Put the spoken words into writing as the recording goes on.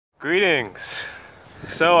Greetings.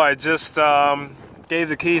 So I just gave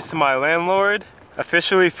the keys to my landlord,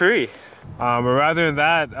 officially free. But rather than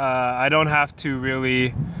that, I don't have to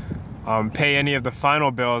really pay any of the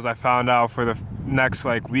final bills I found out for the next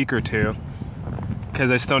week or two,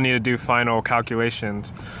 because I still need to do final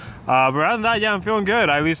calculations. But rather than that, yeah, I'm feeling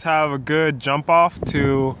good. I at least have a good jump off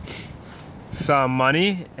to some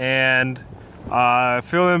money and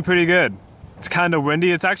feeling pretty good. It's kind of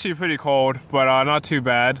windy. It's actually pretty cold, but not too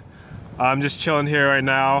bad. I'm just chilling here right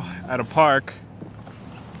now at a park.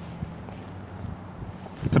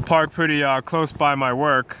 It's a park pretty close by my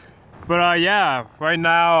work. But yeah, right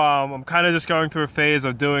now I'm kind of just going through a phase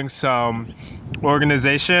of doing some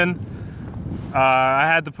organization. I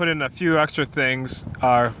had to put in a few extra things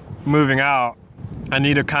moving out. I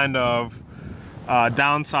need to kind of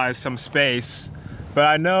downsize some space. But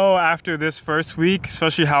I know after this first week,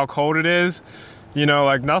 especially how cold it is, you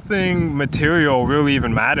know, nothing material really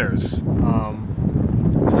even matters.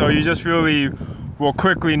 So you just really will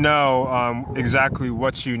quickly know exactly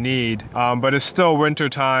what you need. But it's still winter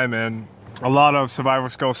time and a lot of survival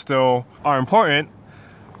skills still are important.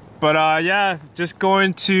 But yeah, just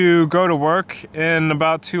going to go to work in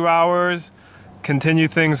about 2 hours, continue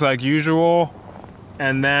things like usual,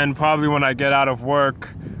 and then probably when I get out of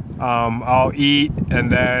work, I'll eat and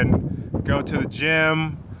then go to the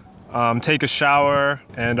gym, take a shower,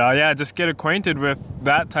 and yeah, just get acquainted with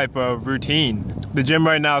that type of routine. The gym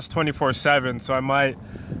right now is 24/7, so I might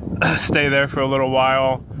stay there for a little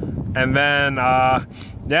while, and then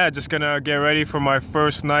yeah, just gonna get ready for my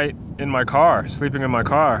first night in my car, sleeping in my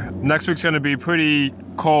car. Next week's gonna be pretty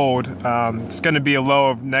cold. It's gonna be a low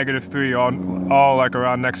of -3 all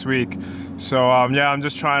around next week. So yeah, I'm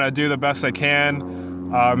just trying to do the best I can,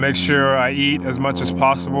 make sure I eat as much as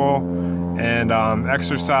possible, and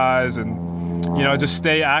exercise, and you know, just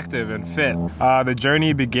stay active and fit. The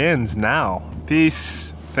journey begins now.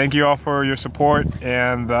 Peace. Thank you all for your support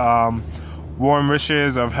and the warm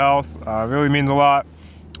wishes of health. Really means a lot.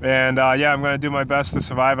 And yeah, I'm gonna do my best to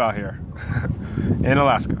survive out here in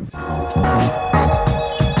Alaska.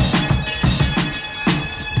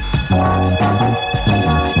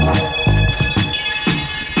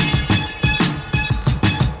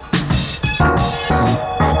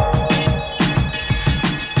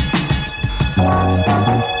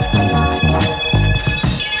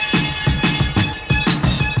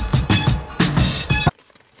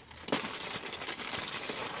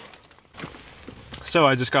 So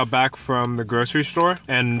I just got back from the grocery store,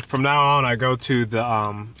 and from now on I go to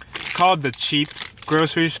the it's called the cheap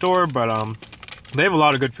grocery store, but they have a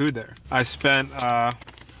lot of good food there. I spent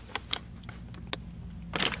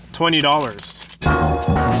 $20.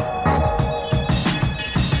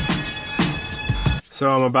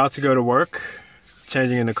 So I'm about to go to work.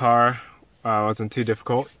 Changing in the car wasn't too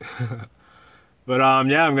difficult. But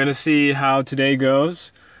yeah, I'm gonna see how today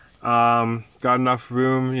goes. Got enough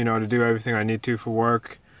room, you know, to do everything I need to for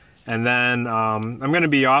work. And then I'm gonna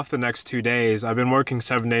be off the next 2 days. I've been working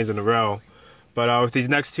 7 days in a row, but with these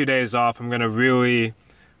next 2 days off, I'm gonna really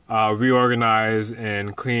reorganize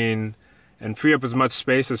and clean and free up as much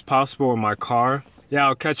space as possible in my car. Yeah,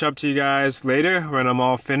 I'll catch up to you guys later when I'm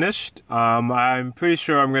all finished. I'm pretty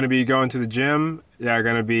sure I'm gonna be going to the gym. Yeah, I'm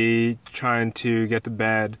gonna be trying to get to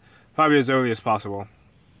bed probably as early as possible.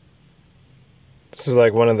 This is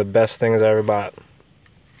one of the best things I ever bought.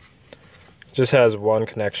 Just has one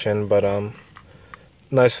connection, but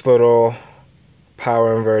nice little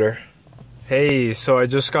power inverter. Hey, so I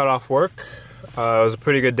just got off work. It was a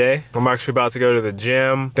pretty good day. I'm actually about to go to the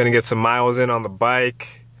gym. Gonna get some miles in on the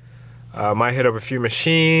bike. Might hit up a few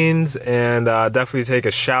machines and definitely take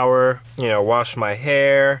a shower, you know, wash my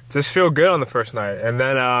hair. Just feel good on the first night. And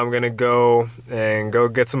then I'm gonna go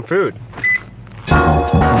get some food.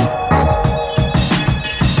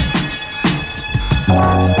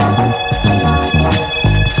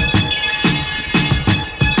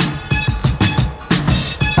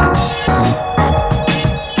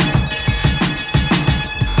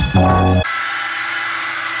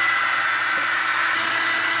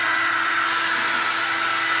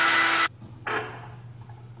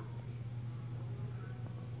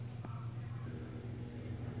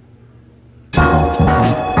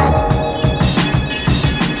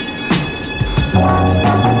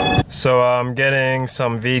 So I'm getting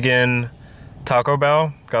some vegan Taco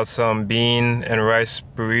Bell. Got some bean and rice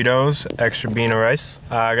burritos, extra bean and rice.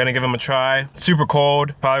 Gonna give them a try. Super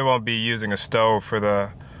cold. Probably won't be using a stove for the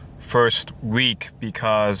first week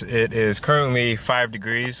because it is currently 5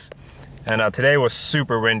 degrees. And today was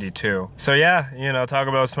super windy too. So yeah, you know,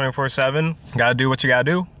 Taco Bell is 24/7. Gotta do what you gotta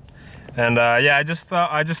do. And yeah, I just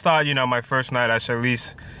thought, you know, my first night I should at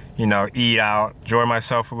least you know, eat out, enjoy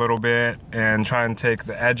myself a little bit, and try and take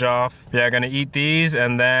the edge off. Yeah, gonna eat these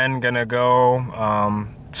and then gonna go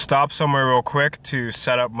stop somewhere real quick to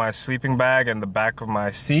set up my sleeping bag in the back of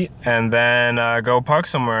my seat, and then go park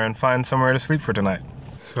somewhere and find somewhere to sleep for tonight.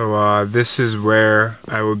 So this is where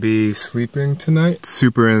I will be sleeping tonight.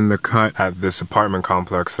 Super in the cut at this apartment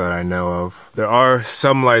complex that I know of. There are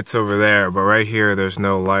some lights over there, but right here there's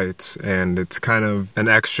no lights, and it's kind of an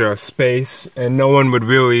extra space, and no one would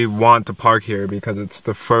really want to park here because it's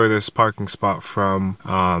the furthest parking spot from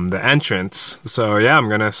the entrance. So yeah, I'm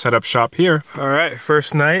gonna set up shop here. All right,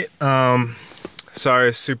 first night. Sorry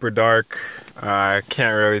it's super dark. I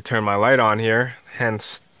can't really turn my light on here,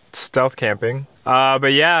 hence stealth camping.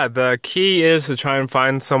 But yeah, the key is to try and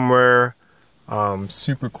find somewhere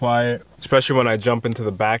super quiet, especially when I jump into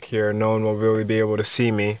the back here. No one will really be able to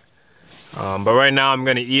see me. But right now I'm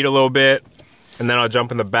gonna eat a little bit and then I'll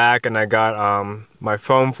jump in the back, and I got my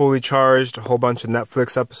phone fully charged, a whole bunch of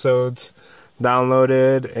Netflix episodes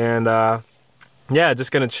downloaded, and yeah,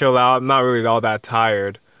 just gonna chill out. I'm not really all that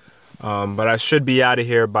tired. But I should be out of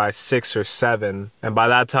here by 6 or 7, and by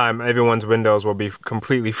that time everyone's windows will be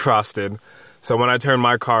completely frosted. So when I turn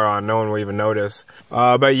my car on, no one will even notice.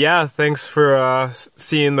 But yeah, thanks for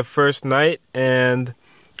seeing the first night, and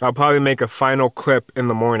I'll probably make a final clip in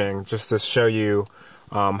the morning just to show you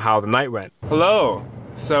how the night went. Hello!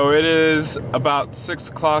 So it is about 6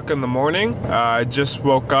 o'clock in the morning. I just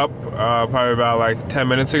woke up probably about like 10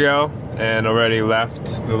 minutes ago and already left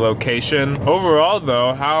the location. Overall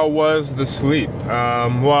though, how was the sleep?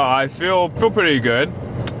 Well, I feel pretty good.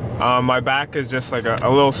 My back is just like a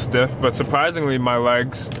little stiff, but surprisingly my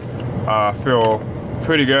legs feel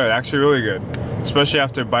pretty good, actually really good. Especially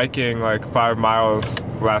after biking like 5 miles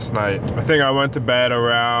last night. I think I went to bed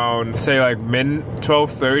around, say like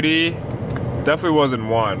 12:30. Definitely wasn't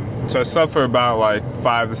 1. So I slept for about like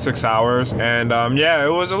 5 to 6 hours. And yeah,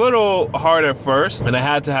 it was a little hard at first, and I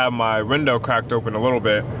had to have my window cracked open a little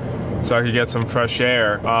bit so I could get some fresh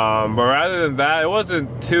air. But rather than that, it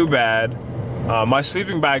wasn't too bad. My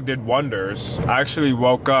sleeping bag did wonders. I actually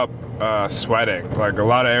woke up sweating. Like a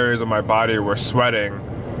lot of areas of my body were sweating,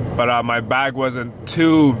 but my bag wasn't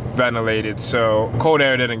too ventilated, so cold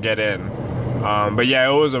air didn't get in. But yeah,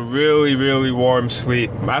 it was a really warm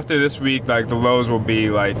sleep. After this week, like the lows will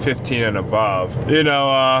be like 15 and above. You know,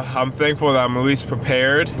 I'm thankful that I'm at least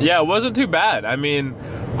prepared. Yeah, it wasn't too bad. I mean,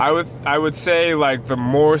 I would say like the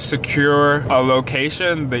more secure a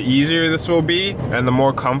location, the easier this will be and the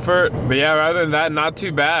more comfort. But yeah, rather than that, not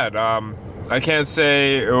too bad. I can't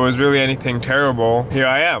say it was really anything terrible. Here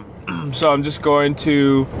I am. So I'm just going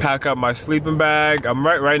to pack up my sleeping bag.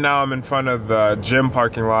 Right now I'm in front of the gym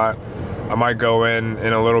parking lot. I might go in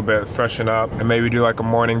a little bit, freshen up, and maybe do like a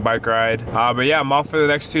morning bike ride. But yeah, I'm off for the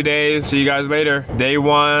next 2 days. See you guys later. Day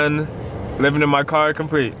 1, living in my car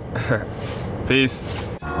complete. Peace.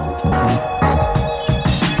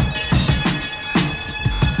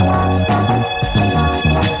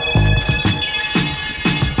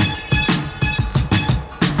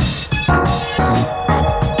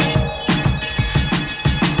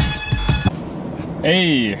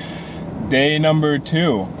 Hey, day number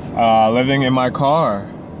 2, living in my car.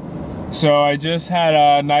 So I just had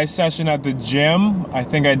a nice session at the gym. I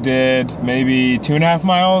think I did maybe 2.5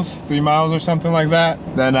 miles, 3 miles or something like that.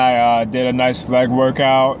 Then I did a nice leg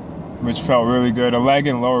workout, which felt really good, a leg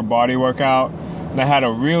and lower body workout. And I had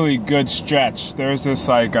a really good stretch. There's this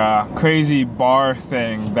like crazy bar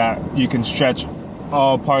thing that you can stretch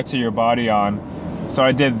all parts of your body on. So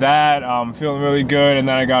I did that, feeling really good, and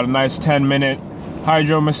then I got a nice 10-minute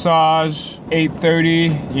hydro massage,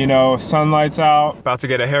 8:30, you know, sunlight's out. About to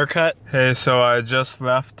get a haircut. Hey, so I just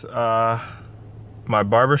left my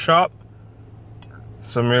barber shop.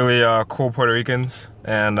 Some really cool Puerto Ricans.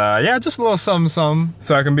 And yeah, just a little something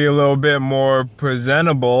so I can be a little bit more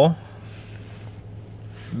presentable.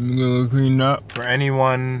 I'm gonna clean up. For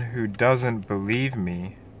anyone who doesn't believe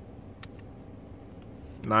me,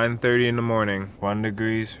 9:30 in the morning, 1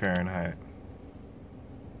 degrees Fahrenheit.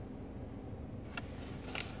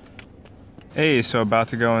 Hey, so about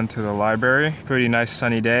to go into the library. Pretty nice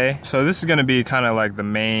sunny day. So this is gonna be kind of like the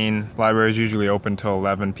main. Library is usually open till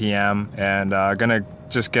 11 p.m. and gonna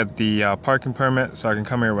just get the parking permit so I can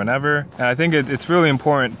come here whenever. And I think it's really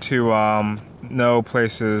important to know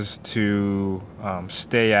places to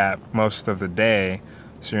stay at most of the day,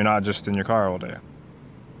 so you're not just in your car all day.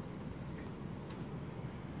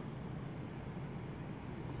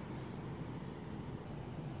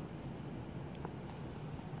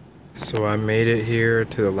 So I made it here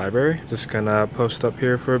to the library. Just gonna post up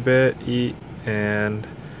here for a bit, eat, and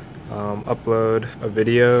upload a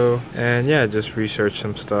video, and yeah, just research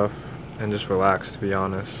some stuff and just relax, to be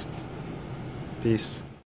honest. Peace.